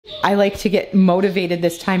I like to get motivated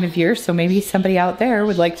this time of year, so maybe somebody out there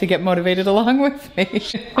would like to get motivated along with me.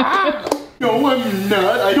 No, I'm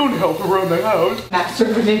not. I don't help around the house.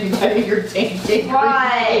 Masturbating by your tainted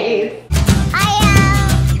Why?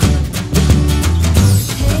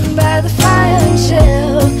 Hang by the fire and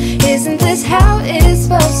chill. Isn't this how it's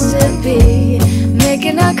supposed to be?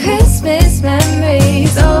 Making our Christmas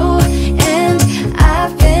memories. Oh, and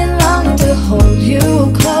I've been longing to hold you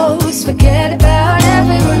close. Forget about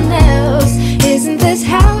everyone else. Isn't this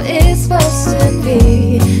how it's supposed to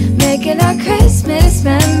be? Making our Christmas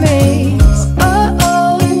memories. Oh,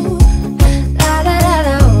 oh, da da da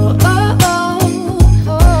da, oh, oh,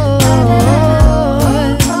 oh,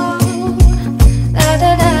 oh, da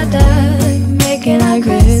da da da. Making our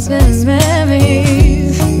Christmas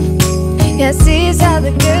memories. Yes, these are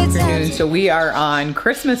the good times. So we are on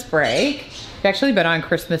Christmas break. We've actually been on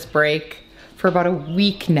Christmas break for about a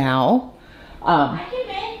week now.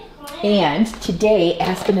 And today,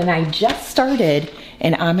 Aspen and I just started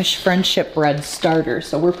an Amish friendship bread starter.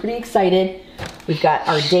 So we're pretty excited. We've got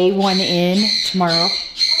our day one in tomorrow.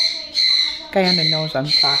 Guyana knows I'm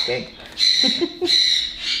talking.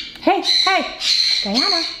 Hey, hey,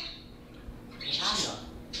 Guyana.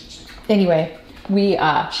 Anyway, we're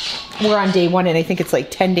on day one and I think it's like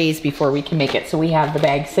 10 days before we can make it. So we have the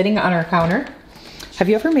bag sitting on our counter. Have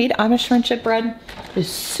you ever made Amish friendship bread? It's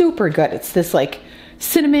super good. It's this like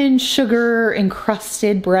cinnamon, sugar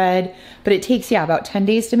encrusted bread, but it takes, yeah, about 10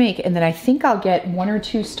 days to make. And then I think I'll get 1 or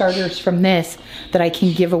 2 starters from this that I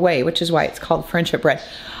can give away, which is why it's called friendship bread.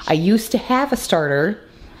 I used to have a starter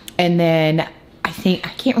and then I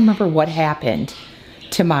can't remember what happened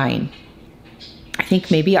to mine. I think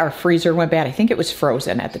maybe our freezer went bad. I think it was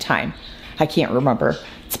frozen at the time. I can't remember.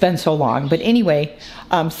 It's been so long. But anyway,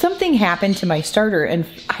 something happened to my starter and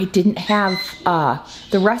I didn't have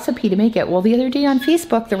the recipe to make it. Well, the other day on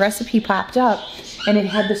Facebook, the recipe popped up and it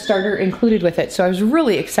had the starter included with it. So I was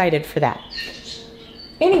really excited for that.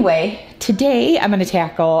 Anyway, today I'm gonna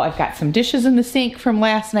tackle, I've got some dishes in the sink from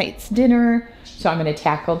last night's dinner. So I'm gonna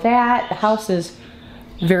tackle that. The house is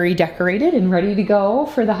very decorated and ready to go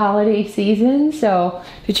for the holiday season. So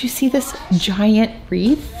did you see this giant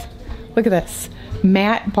wreath? Look at this.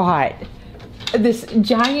 Matt bought this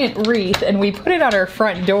giant wreath and we put it on our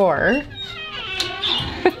front door.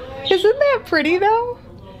 Isn't that pretty though?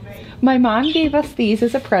 My mom gave us these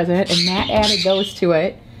as a present and Matt added those to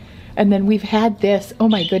it. And then we've had this, oh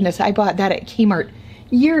my goodness, I bought that at Kmart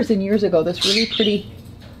years and years ago. This really pretty,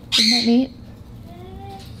 isn't that neat?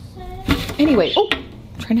 Anyway, oh,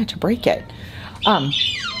 try not to break it.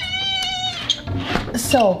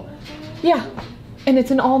 So yeah, and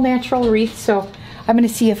it's an all natural wreath. So I'm gonna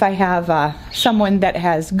see if I have someone that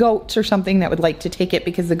has goats or something that would like to take it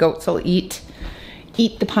because the goats will eat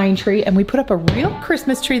the pine tree. And we put up a real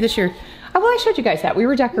Christmas tree this year. Well, I showed you guys that. We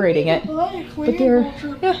were decorating it. But there,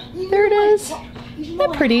 yeah, there it is. Isn't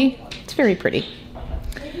that pretty? It's very pretty.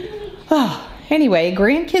 Oh, anyway,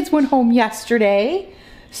 grandkids went home yesterday.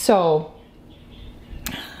 So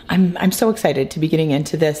I'm so excited to be getting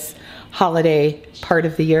into this holiday part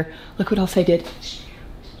of the year. Look what else I did.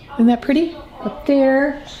 Isn't that pretty? Up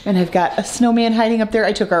there. And I've got a snowman hiding up there.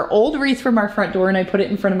 I took our old wreath from our front door and I put it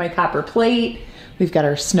in front of my copper plate. We've got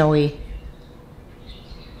our snowy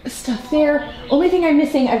stuff there. Only thing I'm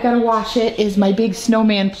missing, I've got to wash it, is my big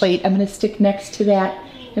snowman plate. I'm going to stick next to that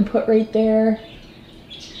and put right there.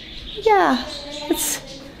 Yeah, it's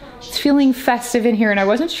feeling festive in here and I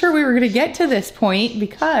wasn't sure we were going to get to this point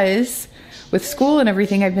because with school and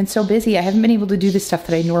everything, I've been so busy. I haven't been able to do the stuff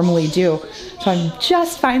that I normally do. So I'm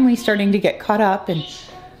just finally starting to get caught up and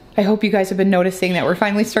I hope you guys have been noticing that we're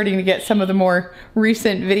finally starting to get some of the more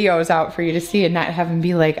recent videos out for you to see and not have them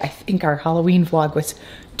be like, I think our Halloween vlog was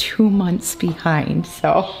 2 months behind.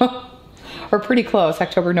 So we're pretty close,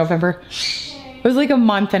 October, November. It was like a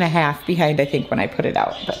month and a half behind, I think, when I put it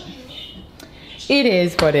out, but it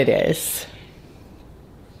is what it is.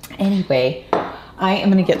 Anyway, I am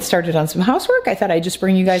gonna get started on some housework. I thought I'd just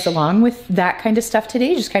bring you guys along with that kind of stuff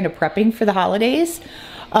today, just kind of prepping for the holidays.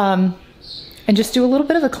 And just do a little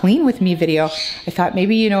bit of a clean with me video. I thought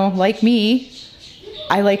maybe, you know, like me,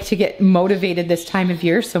 I like to get motivated this time of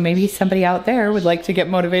year, so maybe somebody out there would like to get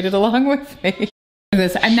motivated along with me.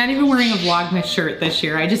 I'm not even wearing a Vlogmas shirt this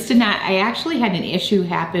year. I just did not, I actually had an issue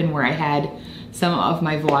happen where I had some of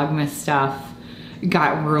my Vlogmas stuff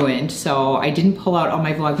got ruined, so I didn't pull out all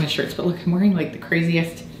my Vlogmas shirts, but look, I'm wearing like the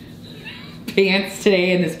craziest pants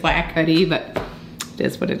today in this black hoodie, but it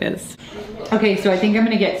is what it is. Okay, so I think I'm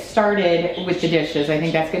gonna get started with the dishes. I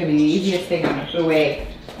think that's gonna be the easiest thing. I'm gonna put away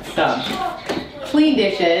some clean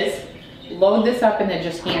dishes load this up and then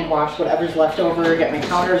just hand wash whatever's left over, get my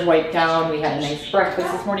counters wiped down. We had a nice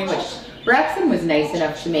breakfast this morning, which Braxen was nice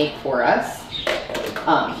enough to make for us.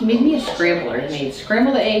 He made me a scrambler. He made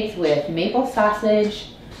scrambled eggs with maple sausage,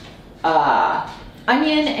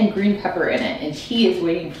 onion, and green pepper in it. And he is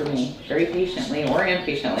waiting for me very patiently, or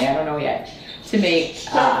impatiently, I don't know yet, to make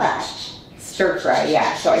stir fry,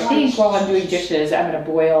 yeah. So I think while I'm doing dishes, I'm gonna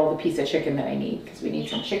boil the piece of chicken that I need, because we need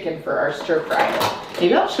some chicken for our stir fry.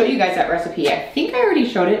 Maybe I'll show you guys that recipe. I think I already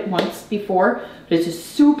showed it once before, but it's a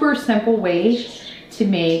super simple way to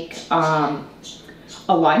make a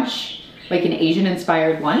lunch, like an Asian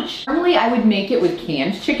inspired lunch. Normally I would make it with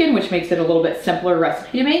canned chicken, which makes it a little bit simpler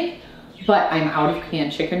recipe to make, but I'm out of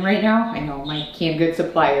canned chicken right now. I know my canned goods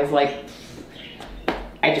supply is like,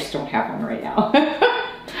 I just don't have one right now.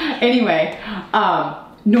 Anyway,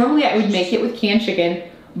 normally I would make it with canned chicken,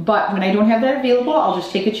 but when I don't have that available, I'll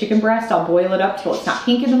just take a chicken breast, I'll boil it up till it's not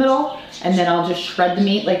pink in the middle, and then I'll just shred the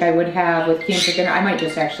meat like I would have with canned chicken. I might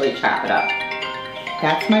just actually chop it up.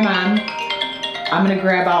 That's my mom. I'm gonna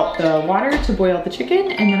grab out the water to boil the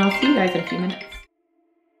chicken, and then I'll see you guys in a few minutes.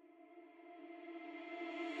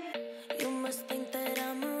 You must think that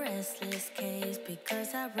I'm a restless case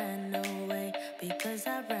because I ran away, because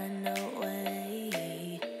I ran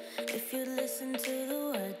away. If you listen to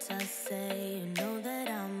the words I say, you know that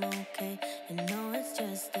I'm okay, you know it's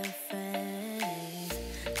just a phase.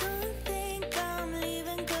 Don't think I'm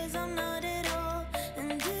leaving cause I'm not at all,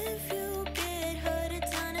 and if you get hurt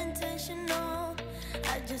it's unintentional.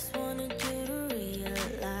 I just wanted you to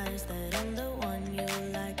realize that I'm the one you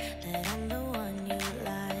like, that I'm the one you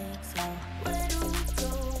like. So where do we go,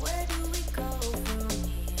 where do we go from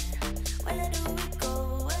here? Where do we go,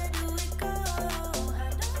 where do we go? I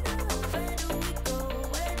don't know. Where do we go,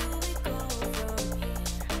 where do we go from here?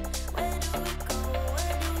 Where do we go,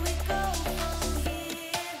 where do we go from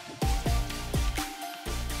here? Where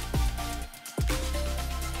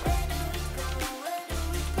do we go, where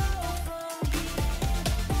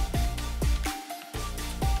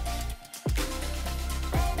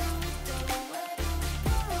do we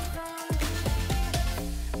go from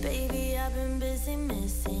here? Baby, I've been busy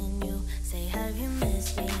missing you. Say, have you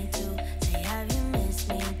missed me too? Say, have you missed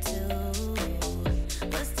me too?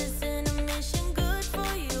 Was this intermission good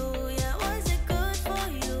for you? Yeah, was it good for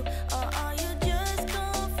you? Or are you just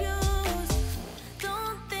confused?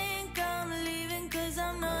 Don't think I'm leaving cause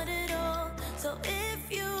I'm not at all. So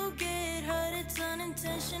if you get hurt, it's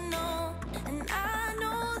unintentional. And I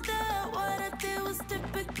know that what I did was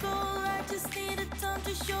typical. I just needed time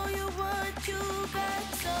to show you what you got.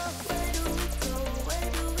 So where do we go, where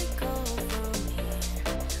do we go from here?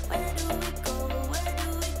 Where do we go, where do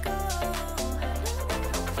we go?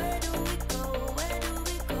 Where do we go, where do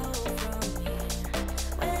we go from here?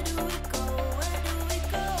 Where do we go, where do we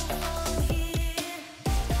go from here? Where do we go, where do we go from here?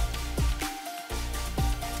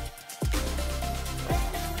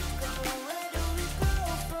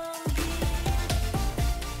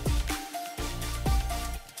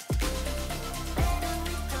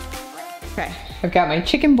 Okay, I've got my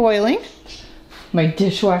chicken boiling. My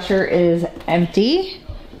dishwasher is empty.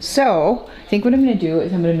 So I think what I'm gonna do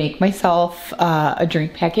is I'm gonna make myself a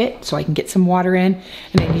drink packet so I can get some water in,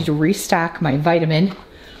 and I need to restock my vitamin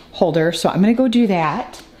holder. So I'm gonna go do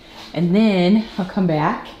that, and then I'll come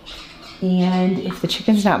back, and if the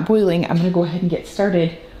chicken's not boiling, I'm gonna go ahead and get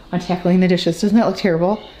started on tackling the dishes. Doesn't that look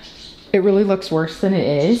terrible? It really looks worse than it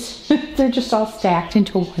is. They're just all stacked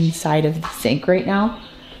into one side of the sink right now,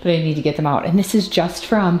 but I need to get them out. And this is just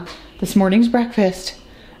from this morning's breakfast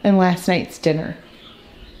and last night's dinner.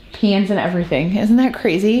 Pans and everything. Isn't that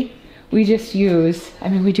crazy? We just use, I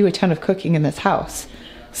mean, we do a ton of cooking in this house.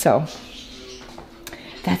 So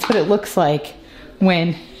that's what it looks like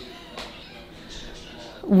when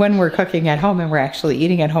we're cooking at home and we're actually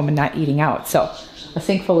eating at home and not eating out. So a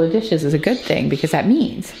sink full of dishes is a good thing, because that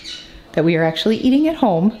means that we are actually eating at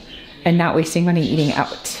home and not wasting money eating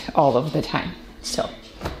out all of the time. So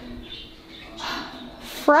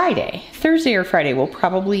Friday, Thursday or Friday, we'll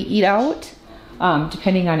probably eat out,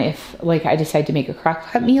 depending on if like I decide to make a crock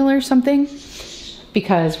pot meal or something,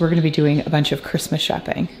 because we're gonna be doing a bunch of Christmas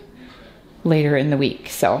shopping later in the week.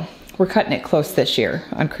 So we're cutting it close this year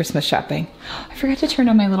on Christmas shopping. I forgot to turn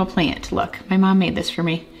on my little plant. Look, my mom made this for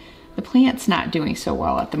me. The plant's not doing so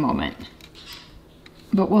well at the moment,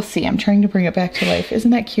 but we'll see. I'm trying to bring it back to life.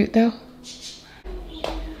 Isn't that cute though?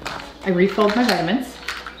 I refilled my vitamins.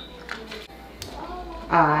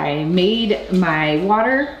 I made my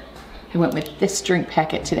water. I went with this drink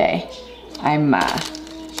packet today.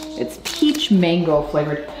 It's peach mango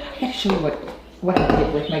flavored. I gotta show you what I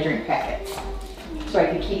did with my drink packets so I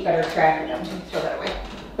can keep better track of them. Let me throw that away.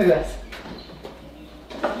 Look at this.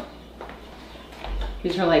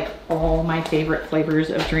 These are like all my favorite flavors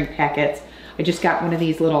of drink packets. I just got one of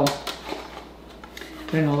these little,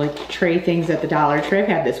 I don't know, like tray things at the Dollar Tree. I've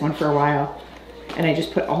had this one for a while. And I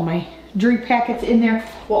just put all my drink packets in there.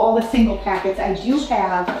 Well, all the single packets. I do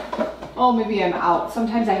have, oh, maybe I'm out.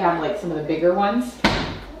 Sometimes I have like some of the bigger ones,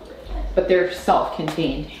 but they're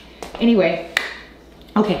self-contained. Anyway,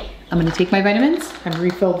 okay, I'm gonna take my vitamins. I'm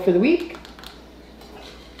refilled for the week.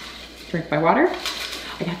 Drink my water.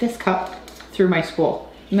 I got this cup through my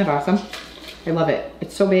school. Isn't that awesome? I love it.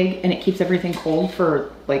 It's so big and it keeps everything cold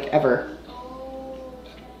for like ever.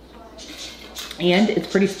 And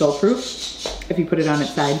it's pretty spill proof if you put it on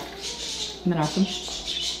its side. Isn't that awesome?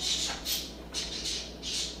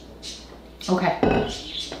 Okay,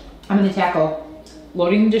 I'm gonna tackle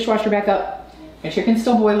loading the dishwasher back up. My chicken's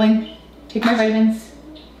still boiling. Take my vitamins.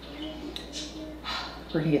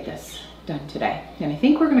 We're gonna get this done today. And I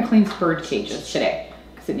think we're gonna clean some bird cages today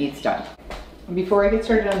because it needs done. And before I get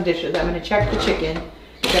started on the dishes, I'm gonna check the chicken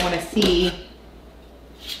because I wanna see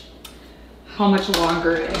how much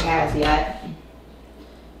longer it has yet.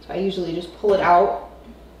 So I usually just pull it out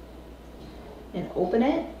and open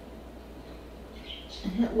it.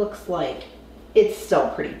 And it looks like it's still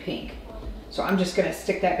pretty pink. So I'm just gonna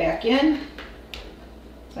stick that back in.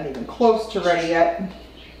 It's not even close to ready yet.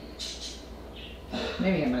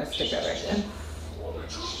 Maybe I'm gonna stick that right in.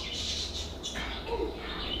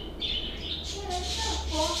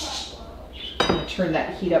 I'm gonna turn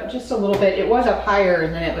that heat up just a little bit. It was up higher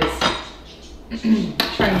and then it was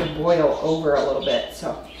trying to boil over a little bit.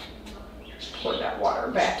 So pour that water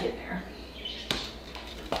back in there.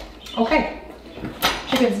 Okay,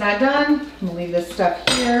 chicken's not done. I'm gonna leave this stuff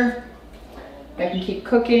here. I can keep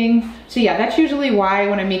cooking. So yeah, that's usually why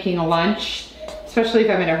when I'm making a lunch, especially if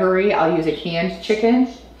I'm in a hurry, I'll use a canned chicken.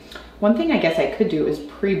 One thing I guess I could do is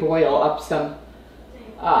pre-boil up some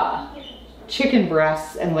chicken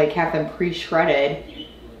breasts and like have them pre-shredded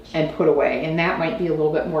and put away. And that might be a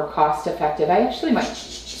little bit more cost effective. I actually might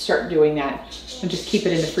start doing that and just keep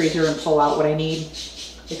it in the freezer and pull out what I need,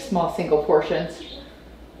 like small single portions.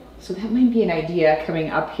 So that might be an idea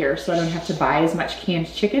coming up here so I don't have to buy as much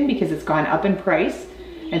canned chicken because it's gone up in price.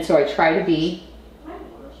 And so I try to be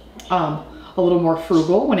a little more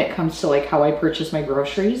frugal when it comes to like how I purchase my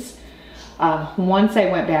groceries. Once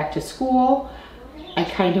I went back to school, I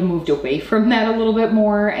kind of moved away from that a little bit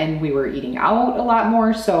more and we were eating out a lot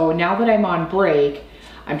more. So now that I'm on break,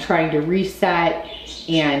 I'm trying to reset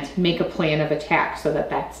and make a plan of attack so that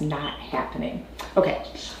that's not happening. Okay,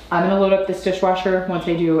 I'm gonna load up this dishwasher. Once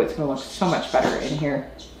I do, it's gonna look so much better in here.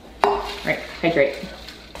 All right, hydrate,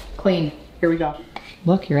 clean, here we go.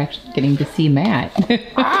 Look, you're actually getting to see Matt.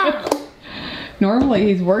 Normally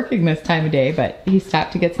he's working this time of day, but he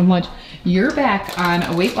stopped to get some lunch. You're back on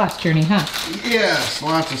a weight loss journey, huh? Yes,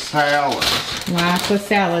 lots of salads. Lots of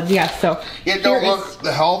salads, yeah. So it don't look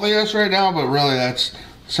the healthiest right now, but really that's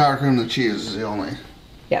sour cream and cheese is the only.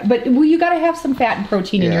 Yeah, but well, you gotta have some fat and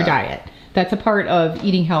protein in your diet. That's a part of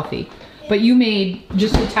eating healthy. But you made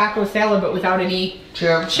just a taco salad, but without any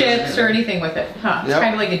chips or anything with it, huh? It's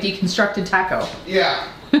kind of like a deconstructed taco. Yeah.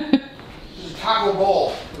 It's a taco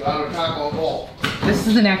bowl without a taco bowl. This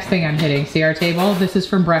is the next thing I'm hitting. See our table? This is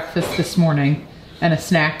from breakfast this morning and a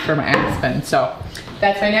snack from Aspen. So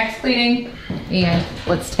that's my next cleaning. And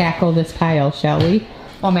let's tackle this pile, shall we?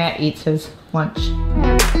 While Matt eats his lunch.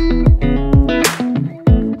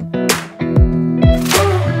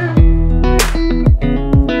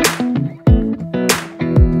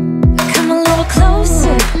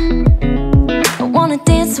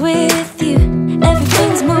 With you,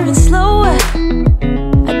 everything's moving slower.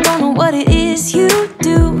 I don't know what it is you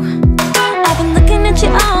do. I've been looking at you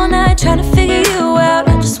all night, trying to figure you out.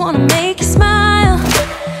 I just wanna make you smile.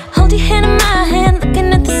 Hold your hand in my hand,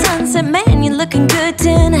 looking at the sunset. Man, you're looking good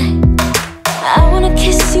tonight. I wanna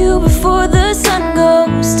kiss you before the sun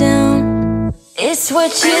goes down. It's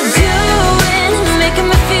what you're doing, making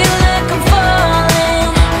me feel like I'm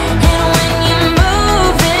falling. And when you're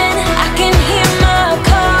moving, I can hear my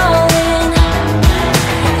calling.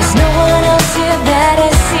 There's no one else here that I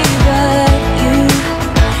see but you.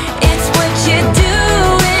 It's what you're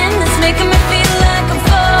doing that's making me feel like I'm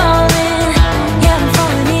falling. Yeah, I'm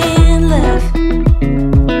falling in love.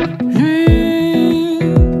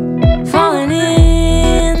 Falling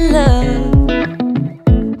in love.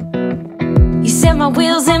 You set my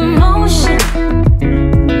wheels in motion.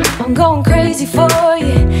 I'm going crazy for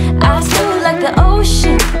you. Eyes blue like the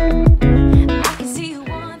ocean. I can see you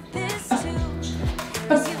want this too.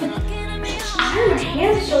 My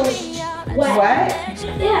hands so wet.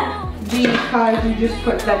 What? Yeah. Because you just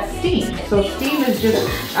put that steam. So steam is just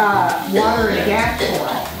water in a gas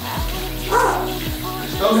boil. Oh.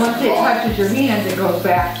 Once it touches your hand, it goes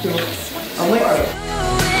back to a liquid.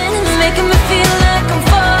 It's making me feel like I'm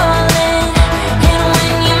falling. And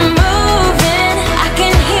when you're moving, I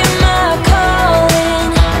can hear my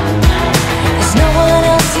calling. There's no one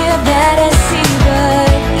else here that I see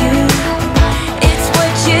but you. It's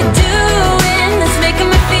what you're doing that's making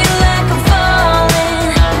me feel like I'm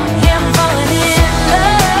falling. Yeah, I'm falling in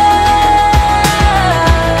love.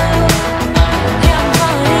 Yeah, I'm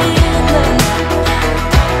falling in love.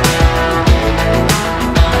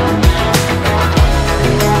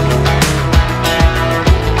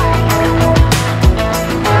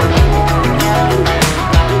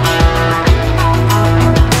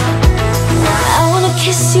 I wanna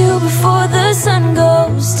kiss you before the sun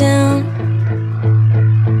goes down.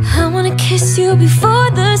 I wanna kiss you before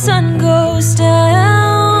the sun goes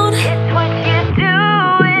down. It's what you're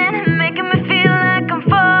doing, making me feel like I'm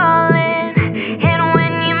falling. And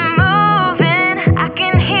when you're moving, I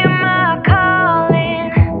can hear my calling.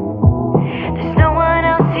 There's no one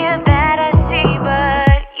else here that I see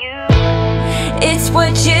but you. It's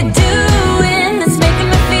what you're doing that's making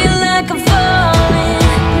me feel like I'm falling.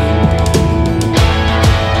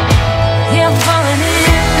 Yeah, I'm falling in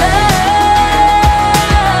love.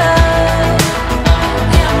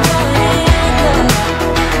 Yeah, I'm falling in love.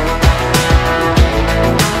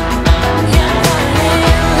 Yeah, I'm falling in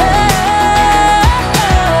love.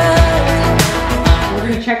 We're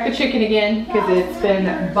gonna check the chicken again because it's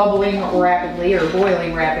been bubbling rapidly or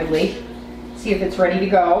boiling rapidly. See if it's ready to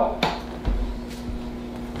go.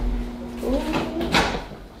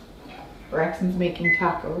 Braxen's making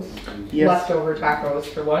tacos. Yes. Leftover tacos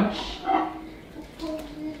for lunch.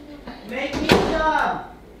 Make me some.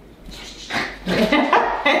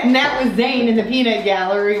 And that was Zane in the peanut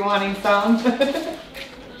gallery wanting some.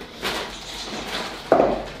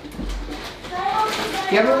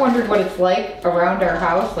 You ever wondered what it's like around our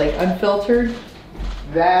house, like unfiltered?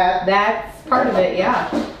 That's part of it, yeah.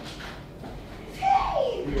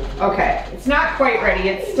 Okay, it's not quite ready.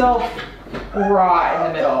 It's still raw in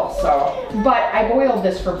the middle, so. But I boiled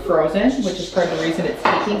this from frozen, which is part of the reason it's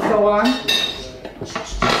taking so long.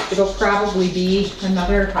 It'll probably be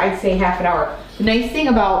another, I'd say, half an hour. The nice thing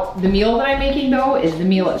about the meal that I'm making though is the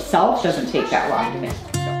meal itself doesn't take that long to make.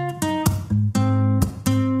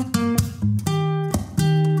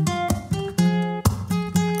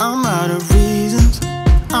 I'm out of reasons,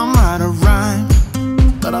 I'm out of rhyme,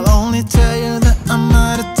 but I'll only tell you that I'm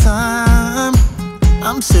out of time.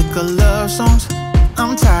 I'm sick of love songs,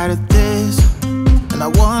 I'm tired of this, and I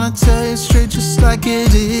wanna tell you straight just like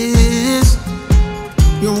it is.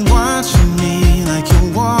 You're watching me like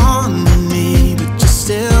you're wanting me, but you're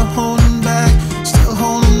still holding back, still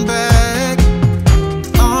holding back.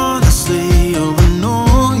 Honestly, you're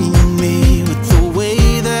annoying me with the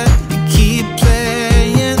way that you keep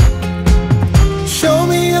playing. Show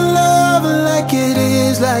me your love like it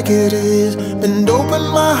is, like it is. Bend open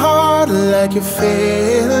my heart like you're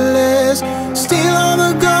fearless. Steal all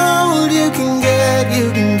the gold you can get,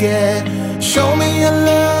 you can get. Show me your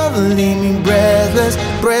love, leave me breathless,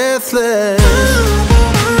 breathless.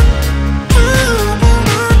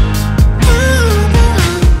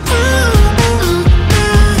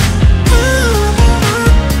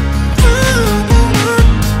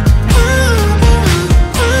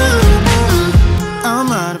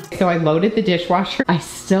 So I loaded the dishwasher. I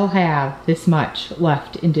still have this much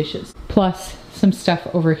left in dishes, plus some stuff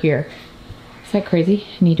over here. Is that crazy?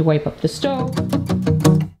 I need to wipe up the stove.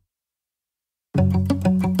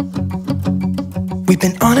 We've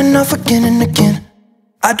been on and off again and again.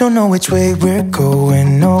 I don't know which way we're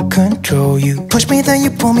going, no control. You push me, then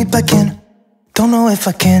you pull me back in. Don't know if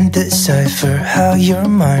I can decipher how your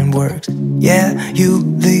mind works. Yeah, you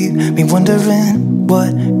leave me wondering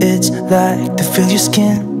what it's like to feel your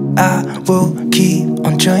skin. I will keep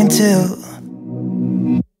on trying till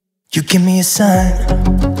you give me a sign.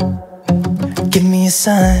 Give me a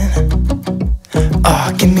sign.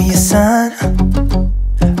 Oh, give me a sign.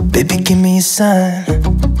 Baby, give me a sign.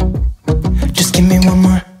 Just give me one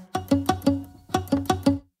more.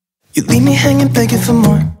 You leave me hanging, begging for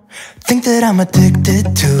more. Think that I'm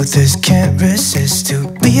addicted to this, can't resist to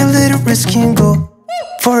be a little risky and go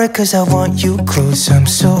for it, cause I want you close. I'm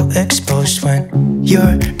so exposed when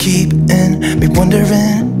you're keeping me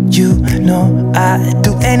wondering. You know I'd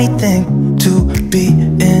do anything to be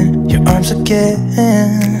in your arms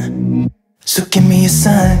again. So give me a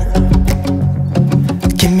sign.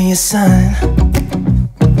 Give me a sign.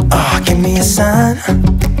 Oh, give me a sign.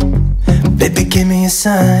 Baby, give me a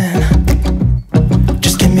sign.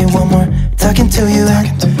 Just give me one more talking to you, and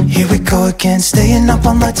Here we go again, staying up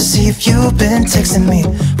all night to see if you've been texting me.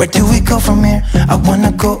 Where do we go from here? I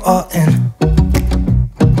wanna go all in.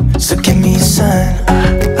 So give me a sign.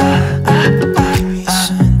 Give me a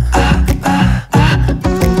sign.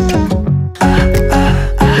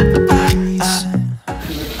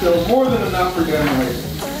 There's still more than enough for dinner later.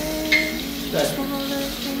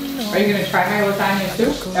 Are you gonna try my lasagna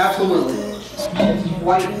too? Absolutely. It's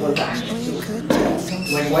white lasagna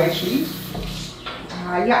too. Like white cheese?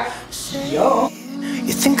 Yeah. Yo.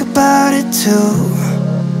 You think about it too,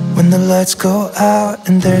 when the lights go out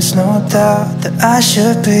and there's no doubt that I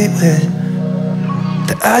should be with,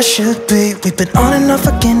 that I should be. We've been on and off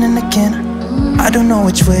again and again. I don't know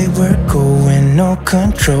which way we're going, no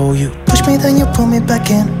control. You push me, then you pull me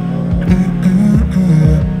back in.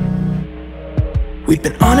 We've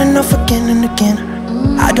been on and off again and again.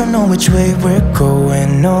 I don't know which way we're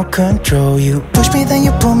going, no control. You push me, then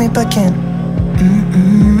you pull me back in.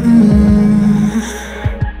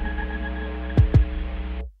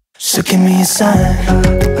 So give me a sign.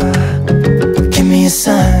 Give me a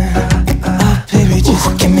sign. Oh baby,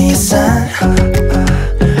 just give me a sign.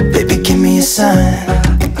 Baby, give me a sign.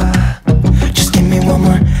 Just give me one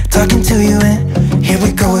more talking to you and here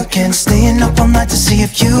we go again. Staying up all night to see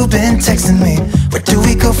if you've been texting me. Where do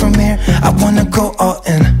we go from here? I wanna go all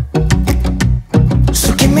in.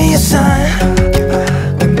 So give me a sign.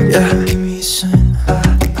 Yeah. Give me a sign.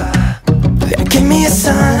 Yeah, give me a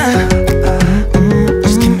sign.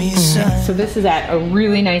 Just give me a sign. So this is at a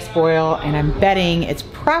really nice boil and I'm betting it's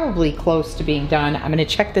probably close to being done. I'm gonna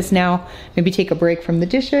check this now, maybe take a break from the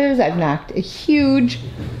dishes. I've knocked a huge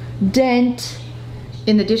dent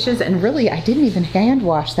in the dishes and really I didn't even hand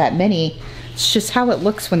wash that many. It's just how it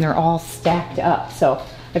looks when they're all stacked up. So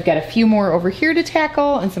I've got a few more over here to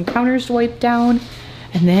tackle and some counters to wipe down.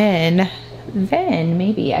 And then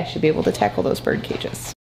maybe I should be able to tackle those bird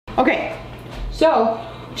cages. Okay, so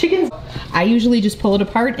chickens, I usually just pull it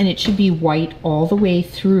apart and it should be white all the way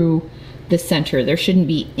through the center. There shouldn't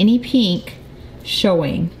be any pink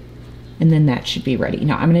showing and then that should be ready.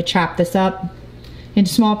 Now I'm gonna chop this up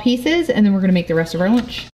into small pieces and then we're gonna make the rest of our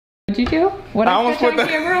lunch. What'd you do? What I almost put the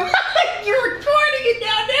camera? You're recording it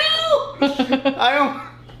now.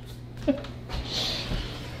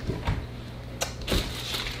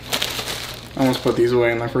 I almost put these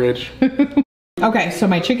away in the fridge. Okay, so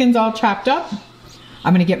my chicken's all chopped up.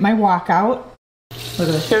 I'm gonna get my wok out. Look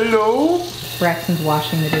at this. Hello? Braxen's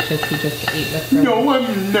washing the dishes he just ate with. No,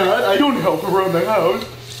 I'm not. I don't help around the house.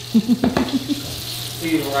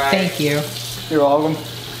 Thank you. You're welcome.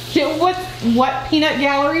 What peanut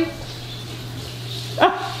gallery?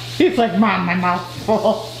 Oh, he's like, Mom, my mouth's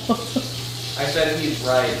full. I said he's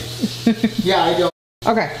right. Yeah, I don't.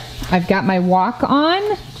 Okay, I've got my wok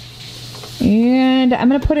on and I'm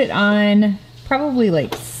gonna put it on probably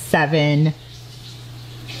like 7.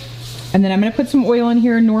 And then I'm gonna put some oil in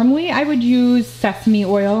here. Normally I would use sesame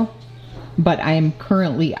oil, but I am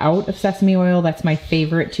currently out of sesame oil. That's my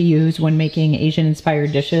favorite to use when making Asian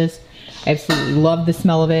inspired dishes. I absolutely love the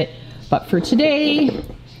smell of it. But for today,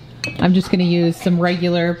 I'm just gonna use some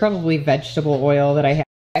regular, probably vegetable oil that I have.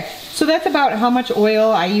 So that's about how much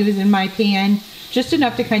oil I use in my pan. Just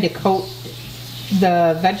enough to kind of coat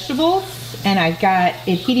the vegetables. And I've got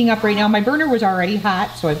it heating up right now. My burner was already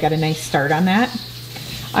hot, so I've got a nice start on that.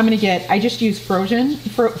 I'm gonna I just use frozen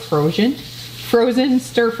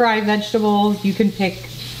stir-fry vegetables. You can pick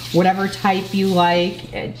whatever type you like.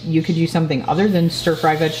 You could use something other than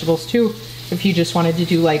stir-fry vegetables too. If you just wanted to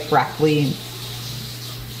do like broccoli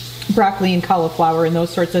and cauliflower and those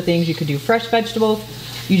sorts of things, you could do fresh vegetables.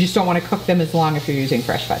 You just don't want to cook them as long if you're using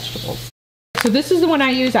fresh vegetables. So this is the one I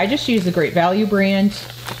use. I just use the Great Value brand.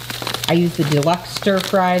 I use the deluxe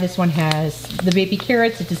stir-fry. This one has the baby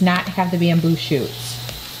carrots. It does not have the bamboo shoots.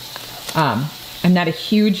 I'm not a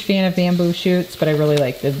huge fan of bamboo shoots, but I really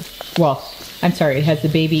like it has the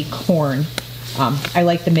baby corn. I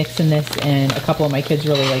like the mix in this, and a couple of my kids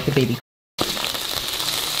really like the baby.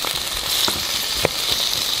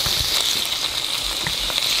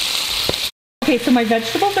 Okay, so my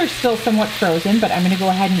vegetables are still somewhat frozen, but I'm gonna go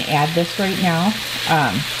ahead and add this right now.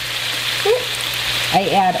 I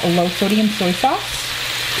add a low sodium soy sauce,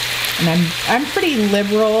 and I'm pretty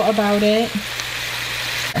liberal about it.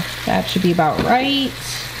 That should be about right.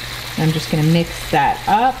 I'm just gonna mix that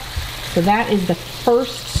up. So that is the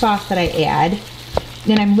first sauce that I add.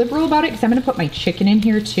 Then I'm liberal about it because I'm gonna put my chicken in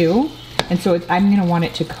here too. And so I'm gonna want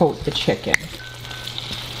it to coat the chicken.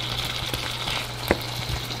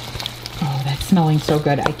 Oh, that's smelling so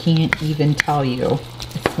good. I can't even tell you.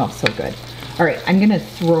 It smells so good. All right, I'm gonna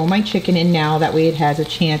throw my chicken in now. That way it has a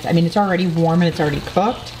chance. I mean, it's already warm and it's already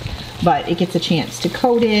cooked, but it gets a chance to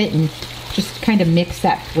coat it and just kind of mix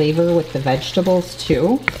that flavor with the vegetables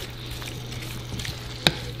too.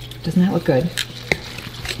 Doesn't that look good?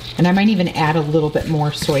 And I might even add a little bit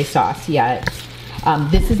more soy sauce yet.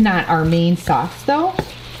 This is not our main sauce though.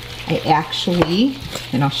 I actually,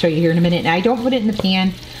 and I'll show you here in a minute, and I don't put it in the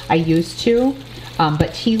pan. I used to,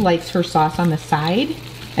 but T likes her sauce on the side,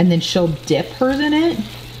 and then she'll dip hers in it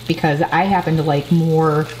because I happen to like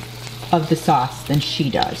more of the sauce than she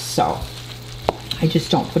does. So I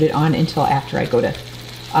just don't put it on until after I go to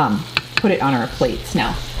put it on our plates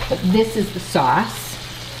now. But this is the sauce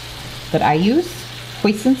that I use,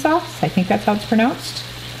 hoisin sauce, I think that's how it's pronounced.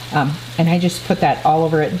 And I just put that all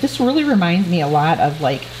over it. This really reminds me a lot of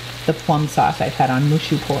like the plum sauce I've had on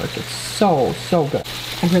mushu pork. It's so, so good.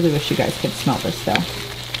 I really wish you guys could smell this though.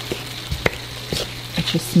 It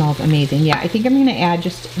just smells amazing. Yeah, I think I'm gonna add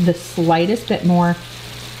just the slightest bit more,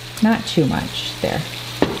 not too much there.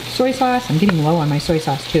 Soy sauce, I'm getting low on my soy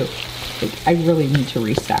sauce too. Like, I really need to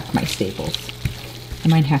restock my staples. I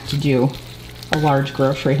might have to do a large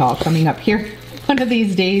grocery haul coming up here one of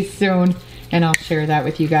these days soon, and I'll share that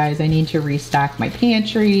with you guys. I need to restock my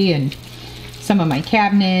pantry and some of my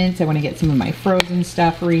cabinets. I want to get some of my frozen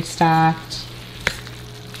stuff restocked.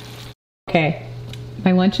 Okay,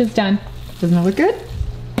 my lunch is done. Doesn't it look good?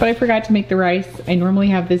 But I forgot to make the rice. I normally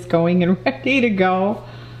have this going and ready to go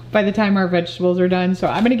by the time our vegetables are done. So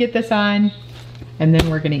I'm gonna get this on and then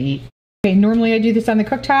we're gonna eat. Okay, normally I do this on the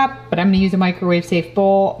cooktop, but I'm gonna use a microwave safe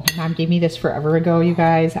bowl. My mom gave me this forever ago, you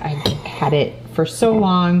guys. I've had it for so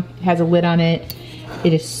long. It has a lid on it.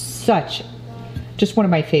 It is just one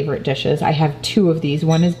of my favorite dishes. I have two of these.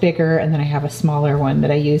 One is bigger and then I have a smaller one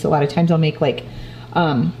that I use. A lot of times I'll make like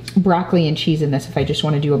broccoli and cheese in this if I just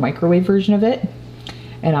wanna do a microwave version of it.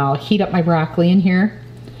 And I'll heat up my broccoli in here.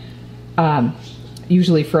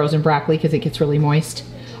 Usually frozen broccoli because it gets really moist.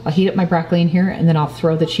 I'll heat up my broccoli in here and then I'll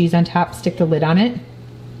throw the cheese on top, stick the lid on it,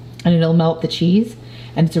 and it'll melt the cheese.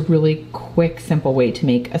 And it's a really quick, simple way to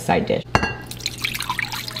make a side dish.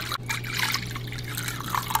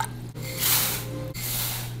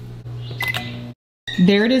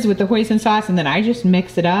 There it is with the hoisin sauce, and then I just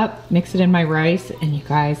mix it up, mix it in my rice, and you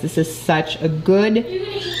guys, this is such a good,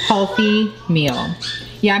 healthy meal.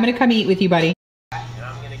 Yeah, I'm gonna come eat with you, buddy.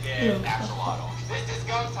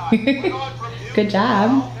 Good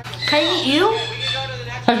job. Can I eat you?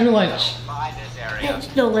 How's your lunch? It's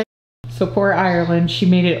delicious. So poor Ireland, she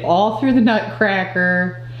made it all through the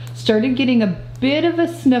Nutcracker, started getting a bit of a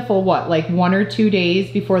sniffle, what, like 1 or 2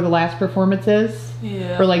 days before the last performances?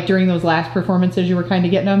 Yeah. Or like during those last performances you were kind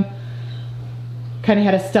of getting them? Kind of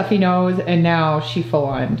had a stuffy nose, and now she full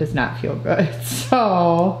on does not feel good.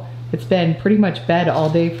 So it's been pretty much bed all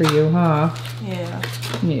day for you, huh? Yeah.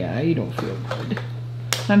 Yeah, you don't feel good.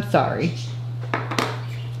 I'm sorry.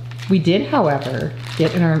 We did, however,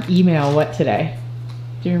 get in our email, what today?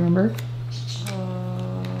 Do you remember?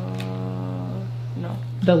 No.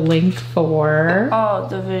 The link for... Oh,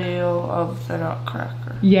 the video of the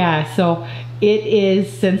Nutcracker. Yeah, so it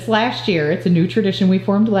is since last year. It's a new tradition we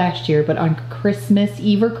formed last year, but on Christmas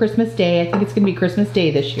Eve or Christmas Day, I think it's gonna be Christmas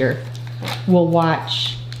Day this year, we'll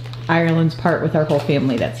watch Ireland's part with our whole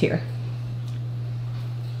family that's here.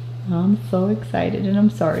 I'm so excited, and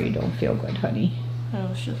I'm sorry you don't feel good, honey. I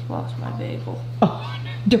almost just lost my bagel. Oh,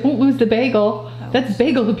 don't lose the bagel. That's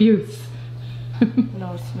bagel abuse.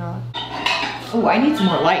 No, it's not. Oh, I need some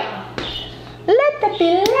more light. Let the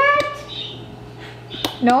be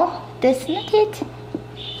light. No, that's not it.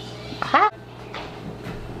 Aha.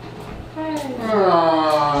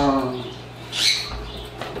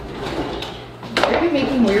 Why are you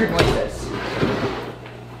making weird noises?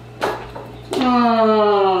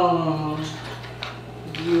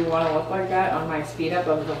 Do you want to look like that on my speed up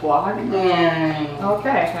of the vlog?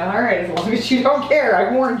 Okay, all right, as long as you don't care,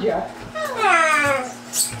 I warned you.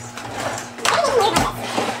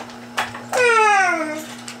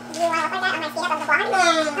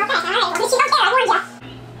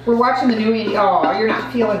 We're watching the new oh, you're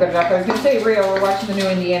not feeling good enough. I was gonna say, Rio, we're watching the new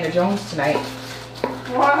Indiana Jones tonight.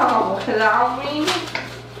 Wow, without me?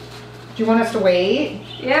 Do you want us to wait?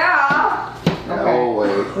 Yeah. Okay. Oh,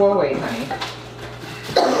 wait. We'll wait, honey.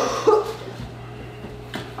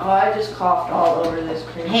 Oh, I just coughed all over this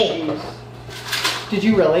cream cheese. Did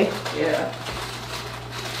you really? Yeah.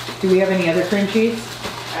 Do we have any other cream cheese?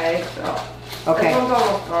 I think so. Okay. This one's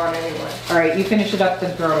almost gone anyway. All right, you finish it up,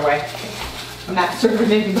 then throw it away. I'm not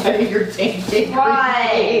serving anybody your tainted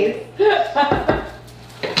Why? cream cheese.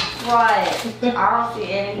 Right. I don't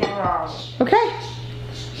see anything wrong. Okay.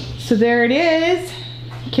 So there it is.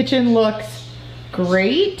 Kitchen looks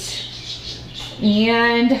great.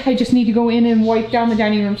 And I just need to go in and wipe down the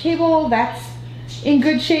dining room table. That's in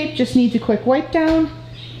good shape, just needs a quick wipe down.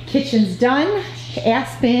 Kitchen's done.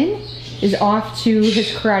 Aspen is off to his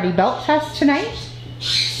karate belt test tonight.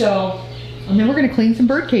 So, and then we're gonna clean some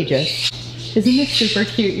bird cages. Isn't this super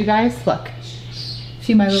cute, you guys? Look,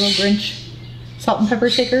 see my little Grinch salt and pepper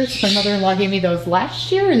shakers? My mother-in-law gave me those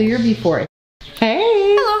last year or the year before.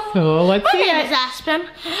 Hey. Hello. Oh, let's see it. My name is Aspen. And I'm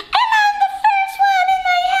the first one in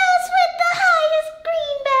my house with the highest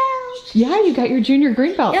green belt. Yeah, you got your junior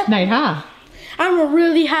green belt tonight, huh? I'm a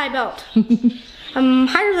really high belt. I'm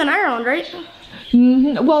higher than Ireland, right?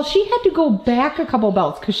 Well, she had to go back a couple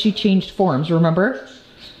belts because she changed forms, remember?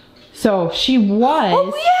 So she was.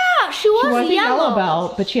 Oh yeah, she was a yellow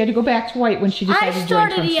belt, but she had to go back to white when she decided to join I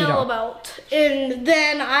started a yellow belt, and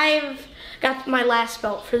then I've got my last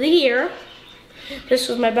belt for the year. This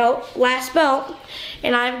was my last belt,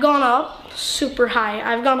 and I've gone up super high.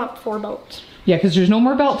 I've gone up 4 belts. Yeah, because there's no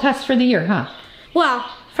more belt tests for the year, huh? Well,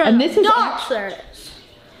 for and this dogs, there it is.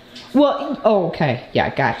 Well, oh, okay,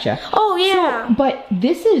 yeah, gotcha. Oh yeah. So, but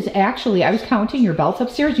this is actually, I was counting your belts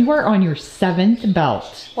upstairs. You are on your 7th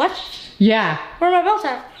belt. What? Yeah. Where are my belts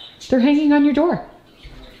at? They're hanging on your door.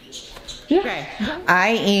 Yeah. Okay. I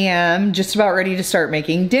am just about ready to start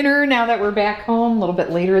making dinner now that we're back home. A little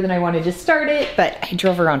bit later than I wanted to start it, but I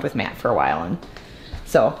drove around with Matt for a while, and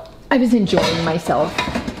so I was enjoying myself.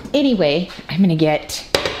 Anyway, I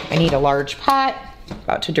need a large pot.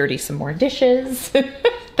 About to dirty some more dishes.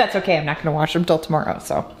 That's okay, I'm not gonna wash them till tomorrow,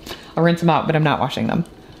 so I'll rinse them out, but I'm not washing them.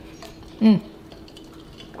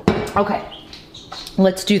 Okay,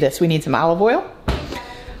 let's do this. We need some olive oil,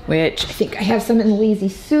 which I think I have some in the Lazy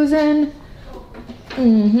Susan.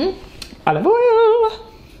 Olive oil.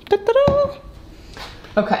 Da-da-da.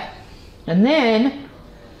 Okay, and then,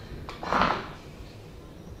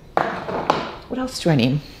 what else do I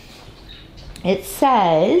need? It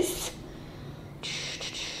says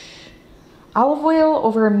olive oil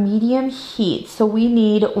over a medium heat. So we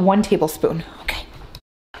need 1 tablespoon. Okay.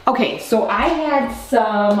 Okay, so I had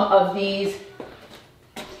some of these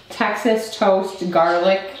Texas toast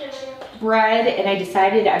garlic bread, and I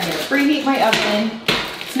decided I'm gonna preheat my oven.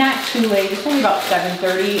 It's not too late, it's only about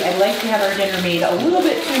 7:30. I'd like to have our dinner made a little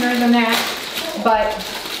bit sooner than that, but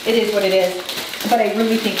it is what it is. But I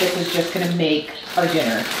really think this is just gonna make our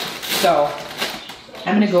dinner. So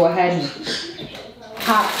I'm gonna go ahead and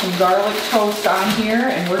pop some garlic toast on here,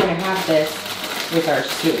 and we're gonna have this with our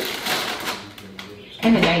soup.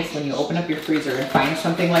 Kind of nice when you open up your freezer and find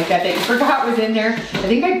something like that you forgot was in there. I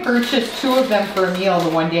think I purchased 2 of them for a meal the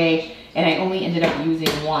one day, and I only ended up using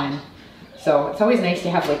 1. So it's always nice to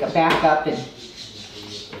have like a backup, and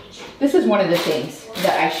this is one of the things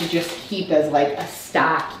that I should just keep as like a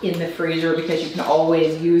stock in the freezer because you can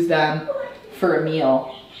always use them for a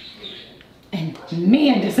meal. And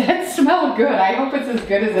man, does that smell good. I hope it's as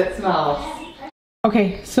good as it smells.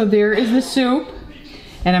 Okay, so there is the soup.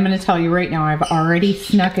 And I'm gonna tell you right now, I've already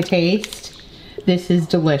snuck a taste. This is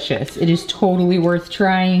delicious. It is totally worth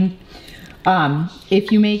trying.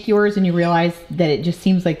 If you make yours and you realize that it just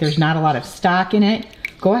seems like there's not a lot of stock in it,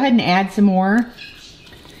 go ahead and add some more.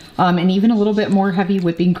 And even a little bit more heavy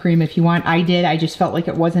whipping cream if you want. I did, I just felt like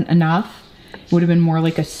it wasn't enough. It would have been more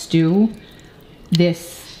like a stew.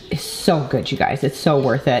 This is so good, you guys. It's so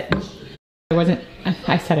worth it.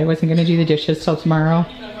 I said I wasn't gonna do the dishes till tomorrow.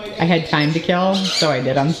 I had time to kill, so I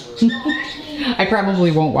did them. I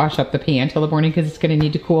probably won't wash up the pan till the morning because it's gonna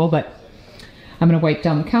need to cool, but I'm gonna wipe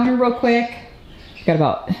down the counter real quick. Got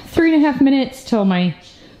about 3.5 minutes till my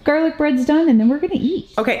garlic bread's done, and then we're gonna eat.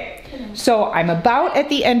 Okay, so I'm about at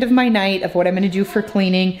the end of my night of what I'm gonna do for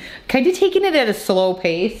cleaning. Kind of taking it at a slow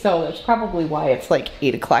pace, so that's probably why it's like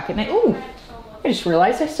 8 o'clock at night. Ooh, I just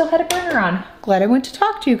realized I still had a burner on. Glad I went to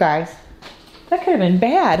talk to you guys. That could have been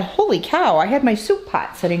bad. Holy cow, I had my soup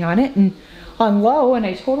pot sitting on it and on low, and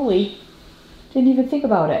I totally didn't even think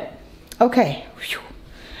about it. Okay. Whew.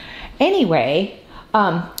 Anyway,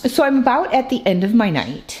 so I'm about at the end of my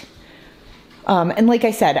night. And like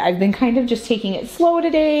I said, I've been kind of just taking it slow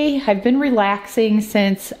today. I've been relaxing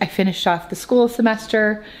since I finished off the school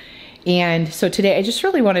semester. And so today I just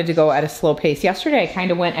really wanted to go at a slow pace. Yesterday I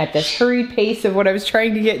kind of went at this hurried pace of what I was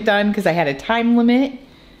trying to get done because I had a time limit.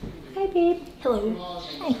 Hi, babe. Hello.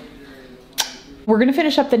 Hi. We're gonna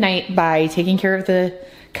finish up the night by taking care of the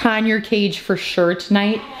conure cage for sure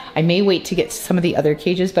tonight. I may wait to get to some of the other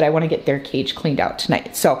cages, but I wanna get their cage cleaned out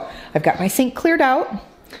tonight. So I've got my sink cleared out.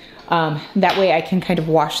 That way I can kind of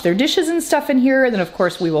wash their dishes and stuff in here. And then of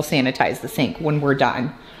course we will sanitize the sink when we're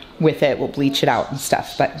done with it. We'll bleach it out and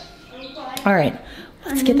stuff, but all right,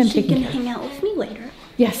 let's get them taken care of. Hang out with me later.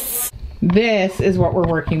 Yes. This is what we're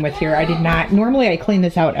working with here. I did not, normally I clean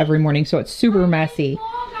this out every morning, so it's super messy.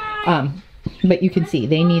 But you can see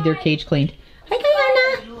they need their cage cleaned. Hi,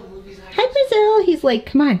 Guyana. Hi, Brazil. He's like,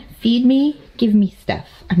 come on, feed me, give me stuff.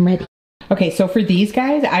 I'm ready. Okay, so for these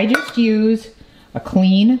guys, I just use a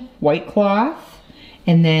clean white cloth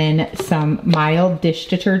and then some mild dish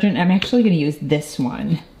detergent. I'm actually gonna use this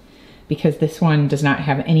one because this one does not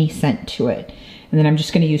have any scent to it. And then I'm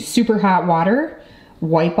just gonna use super hot water,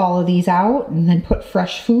 wipe all of these out, and then put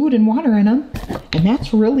fresh food and water in them. And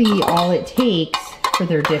that's really all it takes for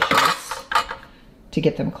their dishes to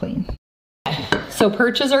get them clean. So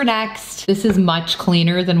perches are next. This is much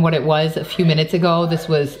cleaner than what it was a few minutes ago. This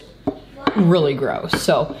was really gross.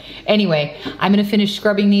 So anyway, I'm gonna finish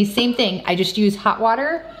scrubbing these. Same thing, I just use hot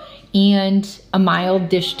water and a mild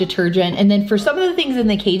dish detergent. And then for some of the things in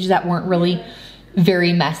the cage that weren't really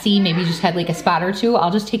very messy, maybe just had like a spot or two,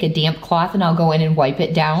 I'll just take a damp cloth and I'll go in and wipe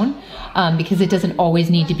it down because it doesn't always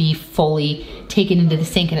need to be fully taken into the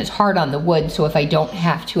sink, and it's hard on the wood, so if I don't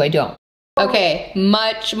have to, I don't. Okay,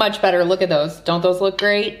 much, much better. Look at those. Don't those look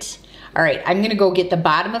great? All right, I'm gonna go get the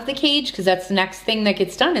bottom of the cage because that's the next thing that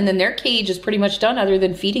gets done, and then their cage is pretty much done other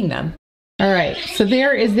than feeding them. All right, so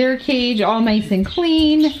there is their cage all nice and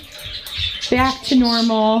clean, back to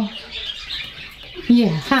normal. Yeah,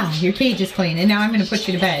 huh, your cage is clean, and now I'm gonna put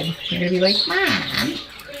you to bed. You're gonna be like, Mom.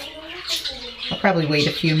 I'll probably wait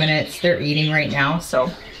a few minutes. They're eating right now, so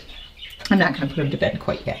I'm not gonna put them to bed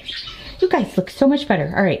quite yet. You guys look so much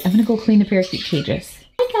better. All right, I'm gonna go clean the parakeet cages.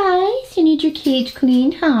 Hi guys, you need your cage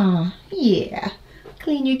cleaned, huh? Yeah,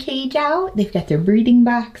 clean your cage out. They've got their breeding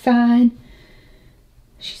box on.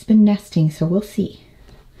 She's been nesting, so we'll see.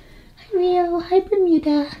 Hi Rio, hi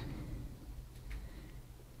Bermuda.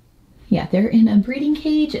 Yeah, they're in a breeding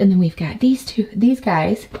cage, and then we've got these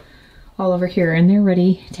guys all over here, and they're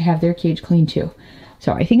ready to have their cage cleaned too.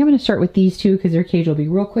 So I think I'm gonna start with these two because their cage will be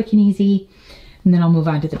real quick and easy, and then I'll move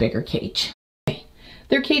on to the bigger cage. Okay.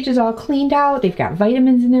 Their cage is all cleaned out. They've got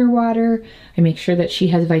vitamins in their water. I make sure that she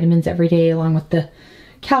has vitamins every day along with the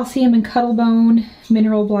calcium and cuddle bone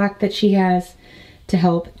mineral block that she has to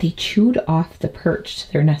help. They chewed off the perch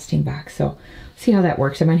to their nesting box, so see how that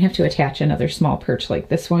works. I might have to attach another small perch like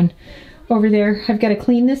this one over there. I've got to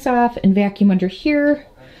clean this off and vacuum under here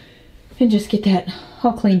and just get that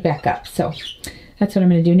all cleaned back up. So that's what I'm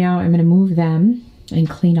going to do now. I'm going to move them and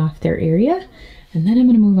clean off their area, and then I'm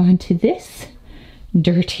going to move on to this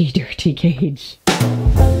dirty, dirty cage.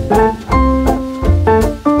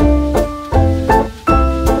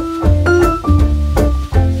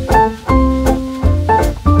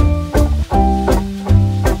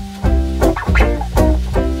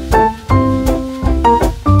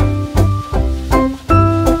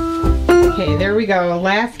 Go.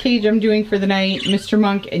 Last cage I'm doing for the night. Mr.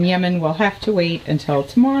 Monk and Yemen will have to wait until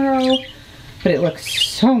tomorrow, but it looks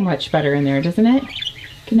so much better in there, doesn't it?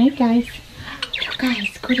 Good night, guys. You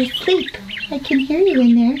guys, go to sleep. I can hear you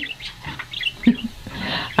in there.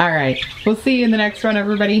 All right, we'll see you in the next one,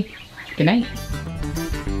 everybody. Good night.